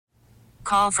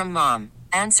Call from mom.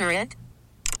 Answer it.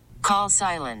 Call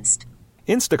silenced.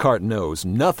 Instacart knows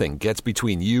nothing gets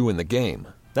between you and the game.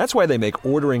 That's why they make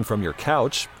ordering from your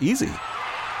couch easy.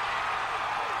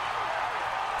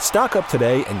 Stock up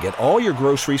today and get all your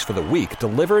groceries for the week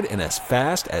delivered in as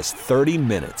fast as 30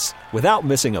 minutes without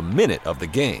missing a minute of the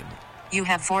game. You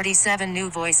have 47 new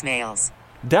voicemails.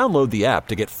 Download the app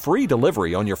to get free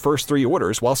delivery on your first 3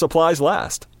 orders while supplies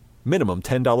last. Minimum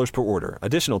 $10 per order.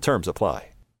 Additional terms apply.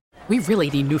 We really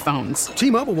need new phones.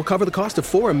 T-Mobile will cover the cost of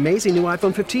 4 amazing new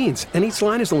iPhone 15s, and each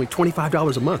line is only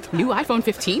 $25 a month. New iPhone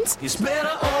 15s? It's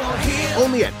better over here.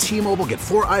 Only at T-Mobile, get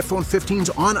 4 iPhone 15s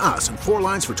on us and 4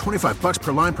 lines for $25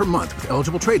 per line per month with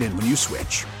eligible trade-in when you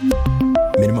switch.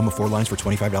 Minimum of 4 lines for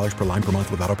 $25 per line per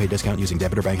month with autopay discount using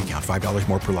debit or bank account. $5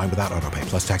 more per line without autopay,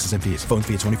 plus taxes and fees. Phone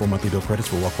fee at 24 monthly bill credits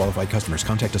for well-qualified customers.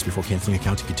 Contact us before canceling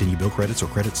account to continue bill credits or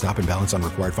credit stop and balance on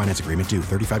required finance agreement due.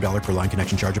 $35 per line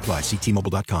connection charge applies. See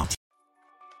T-Mobile.com.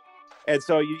 And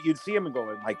so you'd see him and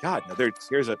go, my God,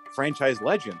 here's a franchise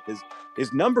legend.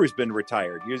 His number's been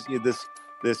retired. Here's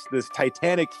this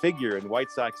titanic figure in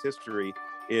White Sox history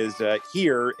is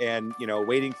here and,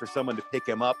 waiting for someone to pick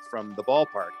him up from the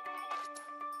ballpark.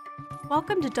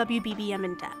 Welcome to WBBM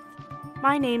In Depth.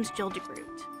 My name's Jill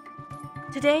DeGroot.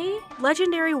 Today,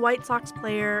 legendary White Sox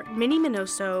player Minnie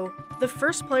Miñoso, the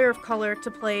first player of color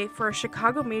to play for a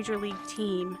Chicago Major League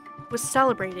team, was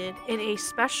celebrated in a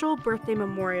special birthday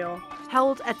memorial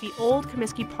held at the old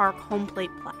Comiskey Park home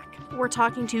plate plaque. We're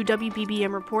talking to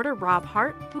WBBM reporter Rob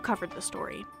Hart, who covered the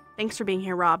story. Thanks for being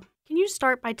here, Rob. Can you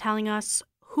start by telling us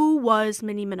who was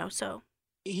Minnie Miñoso?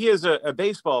 He is a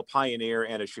baseball pioneer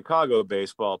and a Chicago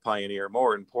baseball pioneer,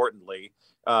 more importantly.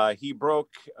 He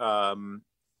broke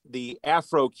the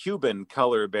Afro-Cuban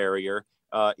color barrier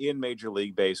in Major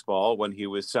League Baseball when he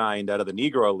was signed out of the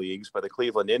Negro Leagues by the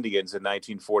Cleveland Indians in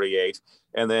 1948.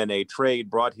 And then a trade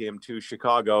brought him to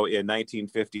Chicago in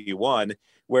 1951,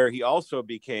 where he also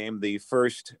became the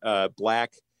first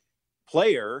black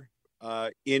player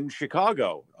in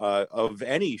Chicago of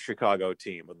any Chicago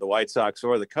team, of the White Sox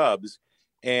or the Cubs.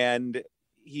 And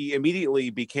he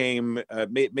immediately became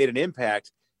made an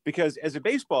impact because as a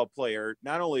baseball player,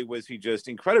 not only was he just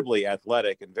incredibly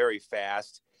athletic and very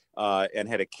fast and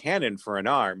had a cannon for an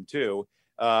arm too,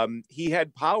 he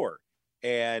had power.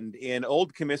 And in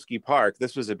Old Comiskey Park,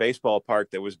 this was a baseball park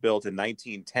that was built in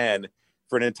 1910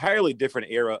 for an entirely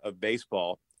different era of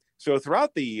baseball. So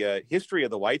throughout the history of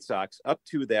the White Sox up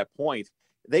to that point,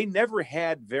 they never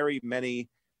had very many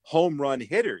home run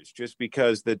hitters just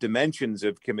because the dimensions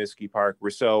of Comiskey Park were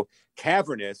so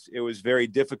cavernous. It was very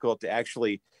difficult to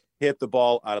actually hit the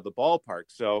ball out of the ballpark.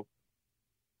 So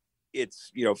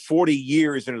it's 40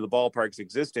 years into the ballpark's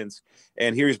existence,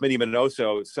 and here's Minnie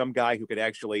Miñoso, some guy who could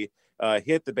actually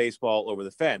hit the baseball over the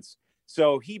fence.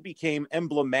 So he became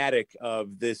emblematic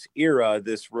of this era,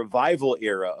 this revival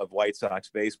era of White Sox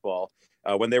baseball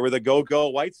when they were the go-go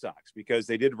White Sox, because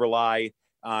they did rely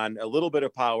on a little bit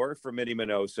of power from Minnie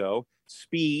Miñoso,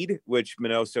 speed, which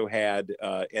Miñoso had,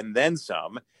 and then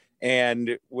some,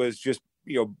 and was just,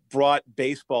 brought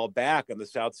baseball back on the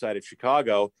south side of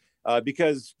Chicago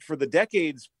because for the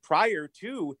decades prior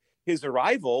to his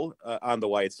arrival on the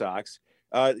White Sox,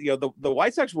 the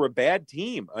White Sox were a bad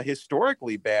team, a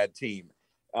historically bad team.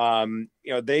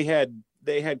 They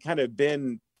had kind of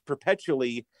been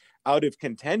perpetually out of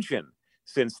contention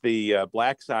since the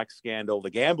Black Sox scandal, the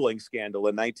gambling scandal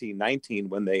in 1919,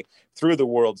 when they threw the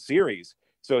World Series.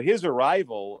 So his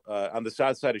arrival on the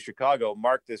south side of Chicago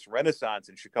marked this renaissance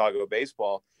in Chicago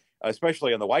baseball,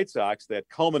 especially on the White Sox, that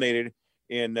culminated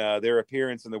in their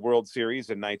appearance in the World Series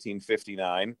in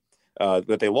 1959,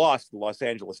 that they lost the Los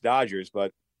Angeles Dodgers.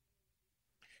 But,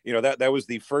 that was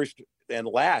the first and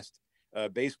last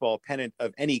baseball pennant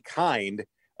of any kind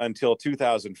until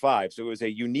 2005. So it was a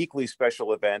uniquely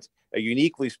special event, a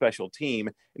uniquely special team.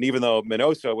 And even though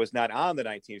Miñoso was not on the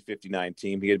 1959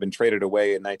 team, he had been traded away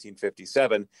in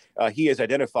 1957, he is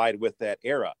identified with that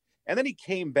era. And then he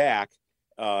came back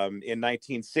in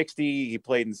 1960. He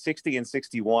played in 60 and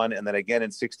 61, and then again in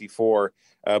 64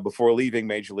 before leaving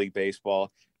Major League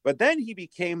Baseball. But then he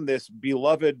became this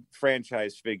beloved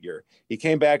franchise figure. He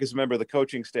came back as a member of the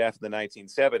coaching staff in the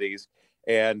 1970s.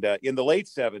 And in the late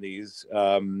 70s,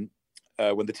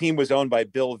 when the team was owned by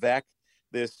Bill Veeck,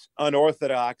 this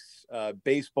unorthodox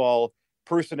baseball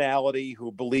personality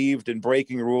who believed in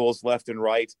breaking rules left and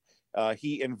right,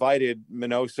 he invited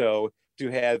Miñoso to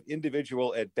have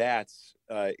individual at-bats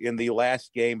in the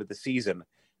last game of the season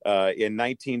in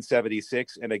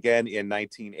 1976 and again in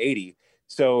 1980.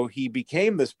 So he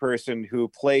became this person who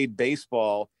played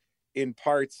baseball in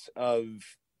parts of,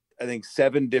 I think,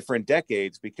 7 different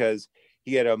decades, because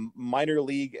He had a minor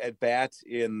league at bat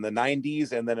in the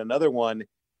 90s and then another one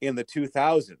in the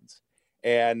 2000s.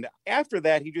 And after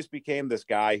that, he just became this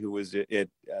guy who was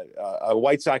a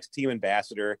White Sox team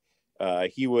ambassador.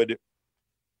 He would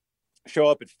show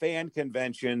up at fan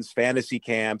conventions, fantasy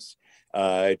camps,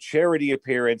 charity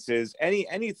appearances, any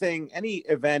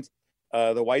event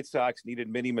the White Sox needed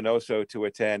Minnie Miñoso to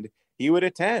attend, he would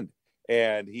attend.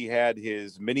 And he had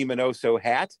his Minnie Miñoso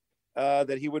hat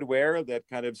that he would wear that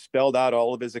kind of spelled out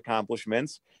all of his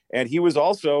accomplishments. And he was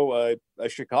also a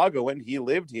Chicagoan. He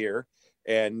lived here,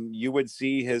 and you would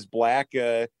see his black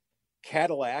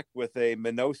Cadillac with a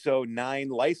Miñoso 9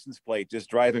 license plate just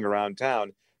driving around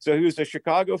town. So he was a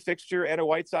Chicago fixture and a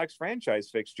White Sox franchise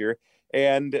fixture.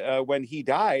 And when he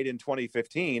died in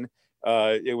 2015,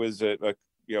 it was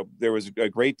there was a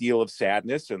great deal of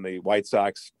sadness in the White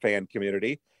Sox fan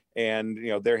community. And,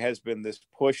 there has been this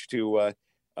push to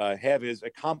have his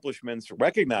accomplishments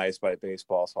recognized by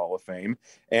Baseball's Hall of Fame.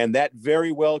 And that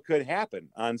very well could happen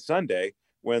on Sunday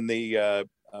when the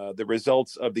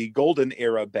results of the Golden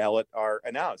Era ballot are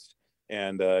announced.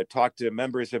 And talked to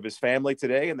members of his family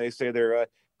today, and they say they're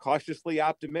cautiously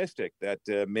optimistic that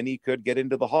Minnie could get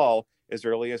into the Hall as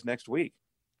early as next week.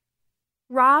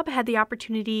 Rob had the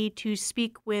opportunity to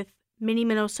speak with Minnie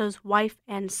Miñoso's wife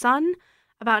and son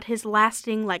about his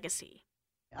lasting legacy.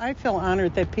 I feel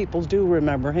honored that people do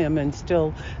remember him and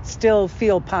still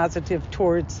feel positive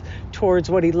towards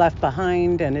what he left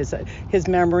behind and his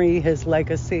memory, his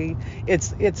legacy.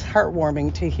 It's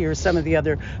heartwarming to hear some of the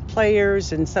other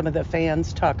players and some of the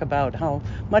fans talk about how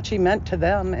much he meant to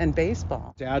them and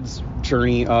baseball. Dad's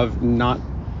journey of not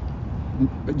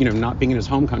being in his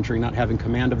home country, not having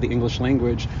command of the English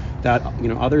language that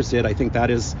others did. I think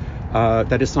that is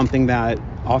something that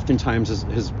oftentimes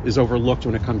is overlooked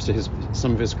when it comes to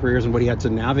some of his careers and what he had to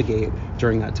navigate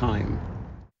during that time.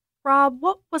 Rob,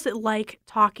 what was it like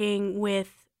talking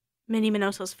with Minnie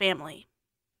Miñoso's family?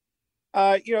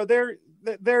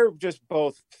 They're just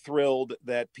both thrilled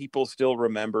that people still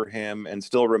remember him and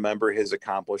still remember his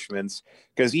accomplishments,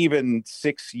 because even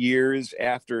 6 years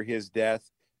after his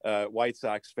death, White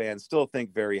Sox fans still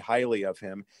think very highly of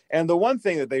him. And the one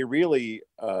thing that they really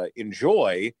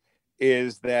enjoy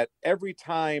is that every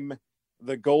time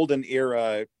the Golden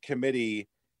Era committee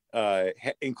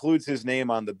includes his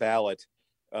name on the ballot,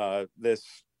 the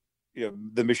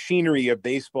machinery of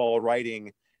baseball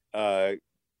writing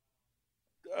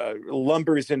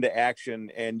lumbers into action,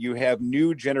 and you have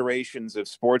new generations of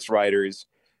sports writers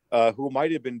who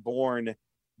might have been born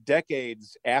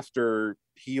decades after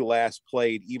he last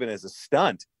played, even as a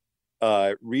stunt,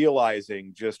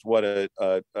 realizing just what a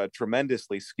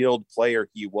tremendously skilled player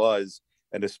he was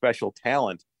and a special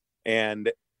talent.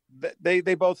 And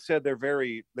they both said they're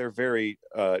very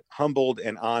humbled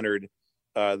and honored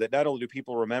that not only do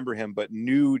people remember him, but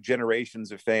new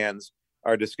generations of fans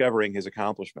are discovering his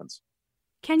accomplishments.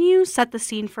 Can you set the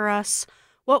scene for us?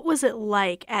 What was it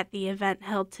like at the event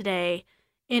held today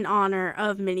in honor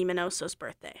of Minnie Miñoso's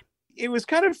birthday? It was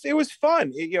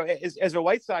fun. As a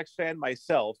White Sox fan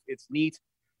myself, it's neat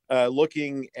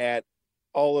looking at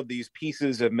all of these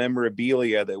pieces of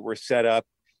memorabilia that were set up.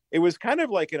 It was kind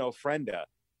of like an ofrenda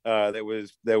that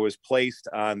was placed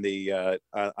on the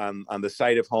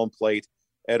site of home plate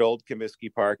at Old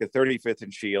Comiskey Park at 35th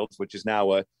and Shields, which is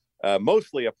now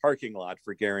mostly a parking lot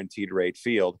for Guaranteed Rate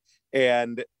Field.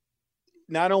 And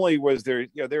not only was there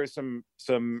were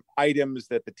some items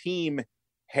that the team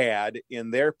had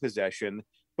in their possession,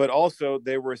 but also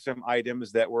there were some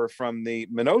items that were from the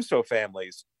Miñoso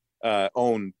family's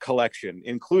own collection,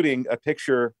 including a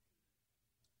picture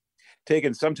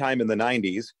taken sometime in the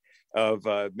 90s of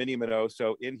Minnie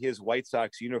Miñoso in his White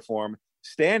Sox uniform,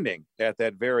 standing at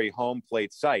that very home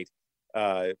plate site,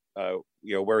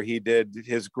 where he did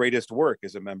his greatest work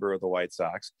as a member of the White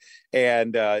Sox.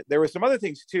 And there were some other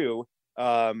things too.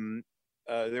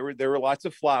 There were lots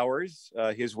of flowers.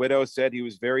 His widow said he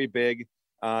was very big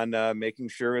on making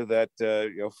sure that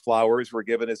flowers were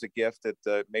given as a gift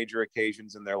at major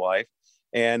occasions in their life,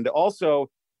 and also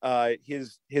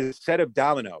his set of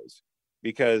dominoes,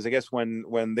 because I guess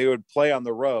when they would play on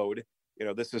the road,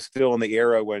 this is still in the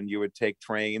era when you would take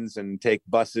trains and take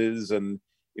buses, and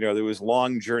there was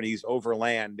long journeys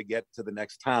overland to get to the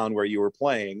next town where you were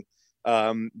playing.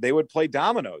 They would play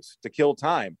dominoes to kill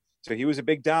time. So he was a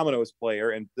big dominoes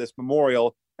player, and this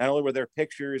memorial, not only were there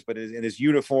pictures, but in his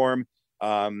uniform,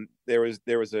 there was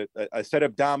a set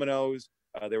of dominoes,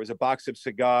 there was a box of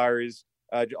cigars,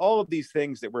 all of these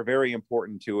things that were very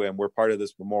important to him were part of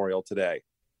this memorial today.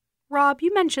 Rob,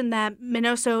 you mentioned that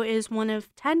Miñoso is one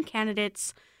of 10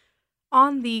 candidates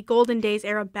on the Golden Days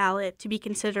era ballot to be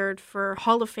considered for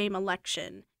Hall of Fame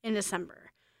election in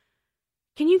December.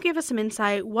 Can you give us some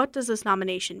insight? What does this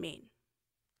nomination mean?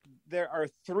 There are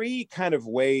three kind of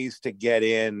ways to get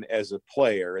in as a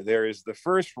player. There is the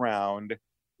first round,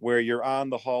 where you're on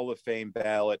the Hall of Fame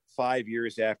ballot 5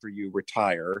 years after you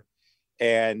retire.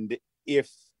 And if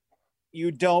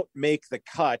you don't make the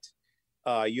cut,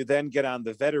 you then get on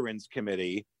the Veterans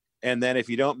Committee. And then if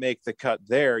you don't make the cut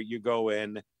there, you go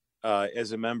in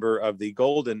as a member of the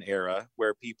Golden Era,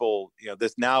 where people, at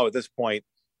this point,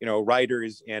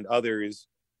 writers and others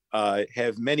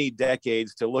have many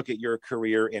decades to look at your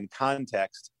career in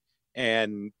context,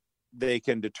 and they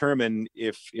can determine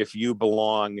if you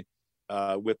belong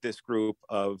with this group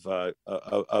of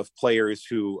players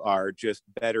who are just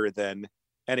better than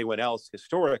anyone else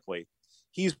historically.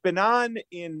 He's been on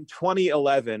in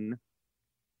 2011,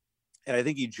 and I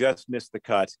think he just missed the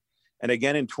cut, and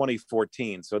again in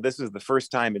 2014. So this is the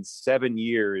first time in 7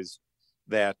 years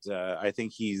that I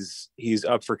think he's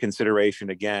up for consideration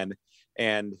again.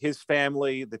 And his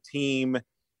family, the team,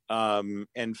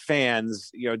 and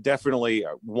fans, definitely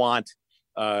want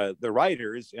the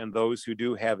writers and those who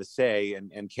do have a say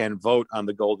and can vote on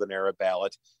the Golden Era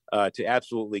ballot to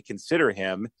absolutely consider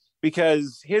him,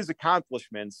 because his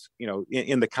accomplishments,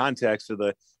 in the context of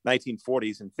the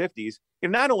 1940s and 50s,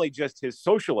 not only just his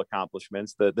social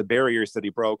accomplishments, the barriers that he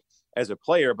broke as a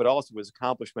player, but also his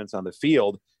accomplishments on the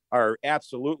field are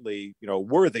absolutely,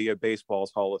 worthy of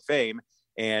baseball's Hall of Fame.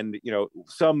 And,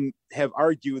 some have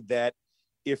argued that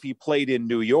if he played in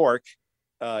New York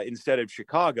instead of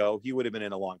Chicago, he would have been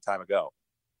in a long time ago.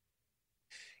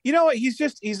 He's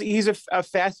a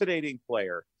fascinating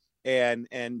player and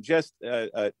just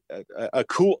a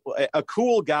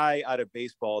cool guy out of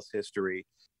baseball's history.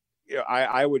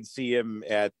 I would see him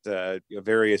at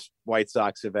various White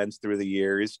Sox events through the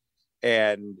years,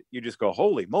 and you just go,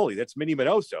 holy moly, that's Minnie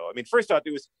Miñoso. I mean, first off,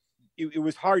 it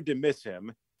was hard to miss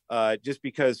him just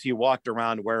because he walked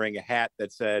around wearing a hat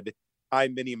that said,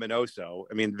 "I'm Minnie Miñoso."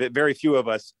 I mean, very few of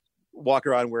us walk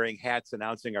around wearing hats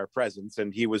announcing our presence,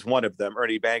 and he was one of them.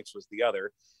 Ernie Banks was the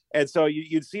other. And so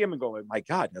you'd see him and go, my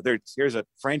God, here's a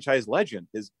franchise legend.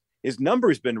 His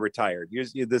number's been retired.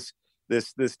 This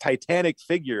titanic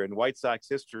figure in White Sox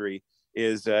history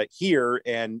is here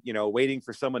and, waiting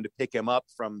for someone to pick him up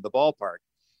from the ballpark.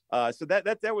 So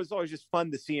that was always just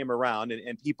fun to see him around,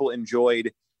 and people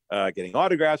enjoyed getting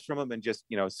autographs from him and just,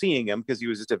 seeing him, because he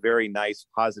was just a very nice,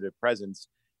 positive presence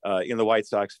in the White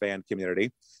Sox fan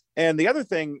community. And the other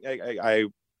thing I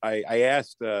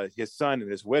asked his son and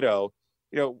his widow,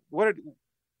 they went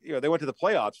to the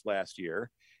playoffs last year,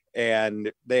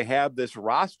 and they have this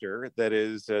roster that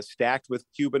is stacked with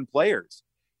Cuban players.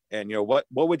 And, what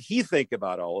would he think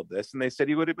about all of this? And they said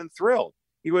he would have been thrilled.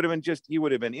 He would have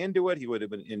been into it. He would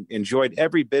have enjoyed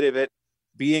every bit of it,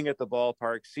 being at the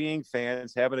ballpark, seeing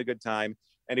fans, having a good time.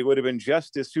 And he would have been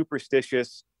just as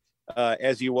superstitious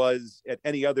as he was at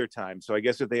any other time. So I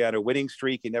guess if they had a winning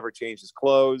streak, he never changed his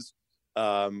clothes,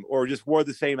 or just wore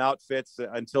the same outfits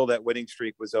until that winning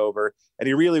streak was over. And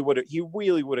he really would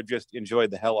have just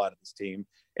enjoyed the hell out of this team.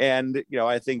 And,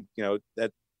 I think,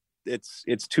 that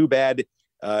it's too bad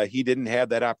he didn't have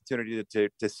that opportunity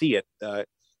to see it.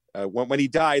 When he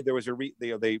died, there was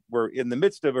they were in the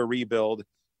midst of a rebuild,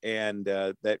 and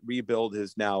that rebuild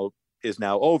is now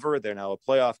over. They're now a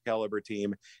playoff caliber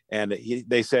team, and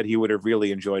they said he would have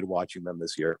really enjoyed watching them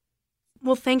this year.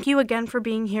 Well, thank you again for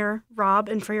being here, Rob,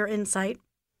 and for your insight.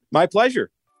 My pleasure.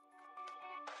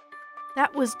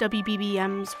 That was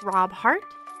WBBM's Rob Hart.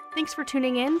 Thanks for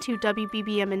tuning in to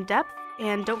WBBM In Depth,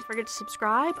 and don't forget to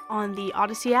subscribe on the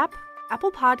Odyssey app,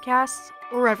 Apple Podcasts,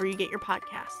 or wherever you get your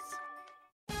podcasts.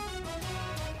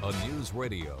 A News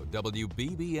Radio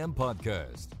WBBM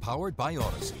podcast powered by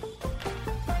Odyssey.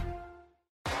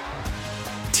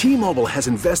 T-Mobile has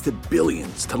invested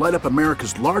billions to light up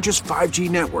America's largest 5G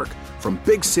network, from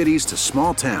big cities to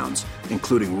small towns,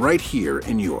 including right here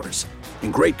in yours.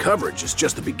 And great coverage is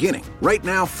just the beginning. Right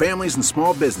now, families and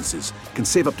small businesses can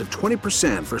save up to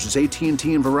 20% versus AT&T and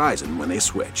Verizon when they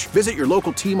switch. Visit your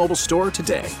local T-Mobile store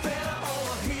today.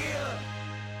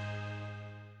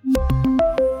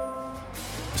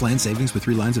 Plan savings with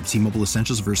 3 lines of T-Mobile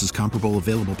Essentials versus comparable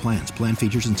available plans. Plan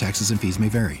features and taxes and fees may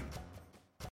vary.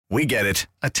 We get it.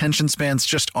 Attention spans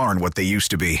just aren't what they used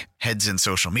to be. Heads in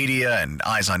social media and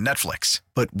eyes on Netflix.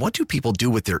 But what do people do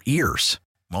with their ears?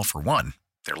 Well, for one,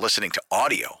 they're listening to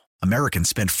audio. Americans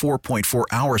spend 4.4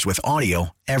 hours with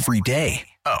audio every day.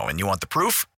 Oh, and you want the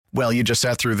proof? Well, you just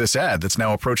sat through this ad that's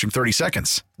now approaching 30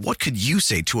 seconds. What could you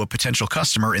say to a potential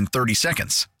customer in 30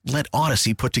 seconds? Let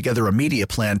Odyssey put together a media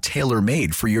plan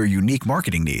tailor-made for your unique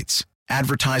marketing needs.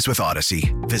 Advertise with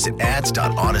Odyssey. Visit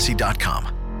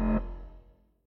ads.odyssey.com.